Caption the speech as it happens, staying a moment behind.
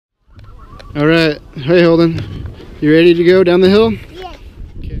All right. Hey, Holden. You ready to go down the hill? Yeah.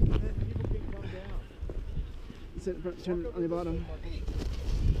 Okay. Sit in front, turn on the bottom.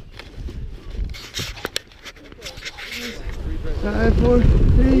 5, 4,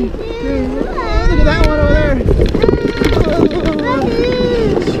 3, 2. Oh, look at that one over there.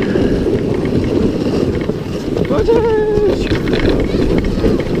 Watch out!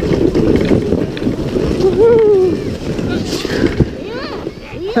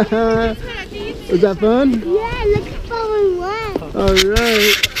 Yeah. Was that fun? Yeah, look at falling one. All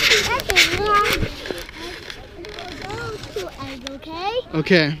right. That's a lot. Okay?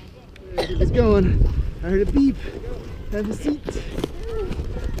 Okay. Get this going. I heard a beep. Have a seat.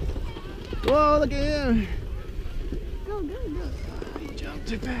 Whoa, look at him. Go, go, go. He jumped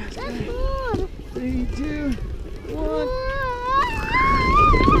too fast. That's good. 3, 2, 1.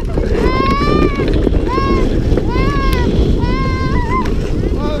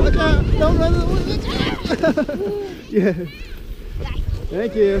 Oh, watch out. Don't run in the woods. Yeah.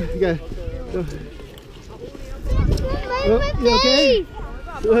 Thank you. You got. Oh, you okay?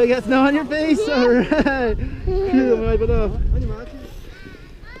 Oh, you got snow on your face? All right. Here, wipe it off.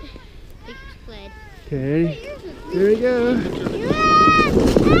 Okay. Here we go.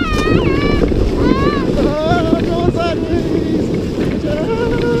 Oh, I'm going sideways.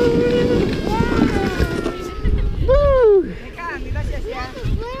 Woo!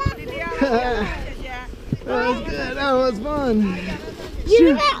 That was good. That was fun.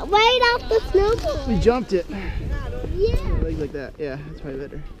 You got right off the snowboard. We jumped it. Yeah. Legs like that. Yeah, that's probably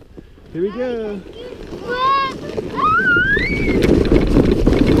better. Here we go.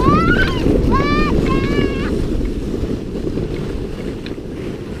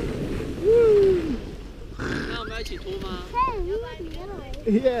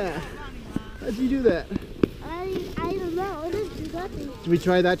 Yeah. How'd you do that? I don't know. I didn't do nothing. Should we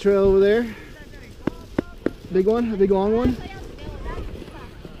try that trail over there? Big one? A big long one?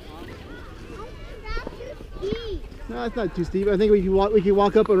 No, it's not too steep. I think we can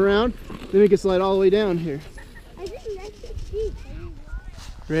walk up and around, then we can slide all the way down here. I think that's too steep.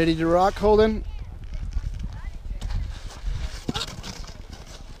 Ready to rock, Holden?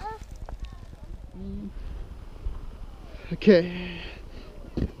 Okay.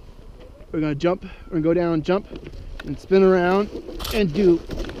 We're gonna jump. We're gonna go down, jump, and spin around, and do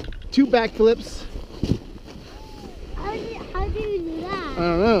 2 backflips. How do you do I that?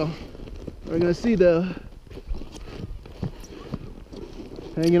 don't know. We're gonna see though.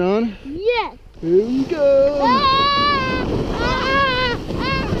 Hanging on. Yes. Here we go.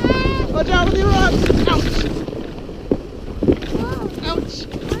 Watch out with your rocks. Ouch. Ouch.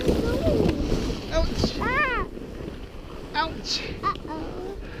 Ouch. Ouch.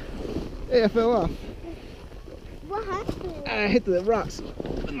 Uh-oh. Hey, I fell off. What happened? I hit the rocks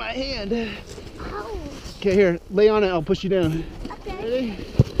with my hand. Ow. Okay, here, lay on it. I'll push you down. Okay. Ready?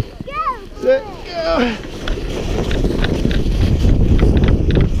 Go. Set, go.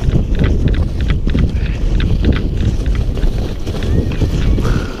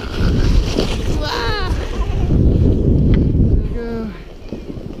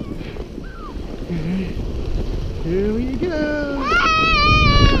 Here we go.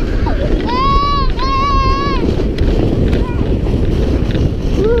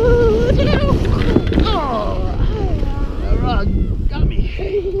 Oh, that rock got me.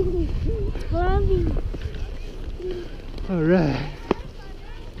 All right.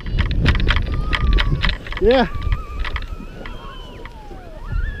 Yeah.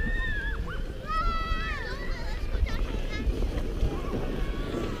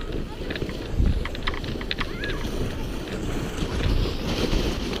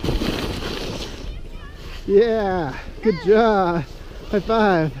 Yeah, good job. High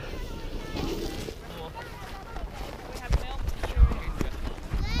five.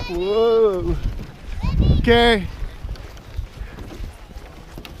 Whoa. Okay.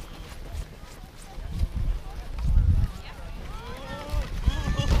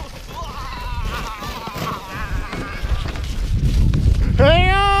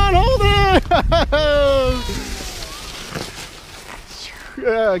 Hang on, hold it.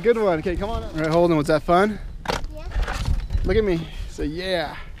 Yeah, good one. Okay, come on up. All right, Holden, was that fun? Yeah. Look at me. Say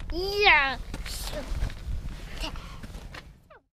yeah. Yeah.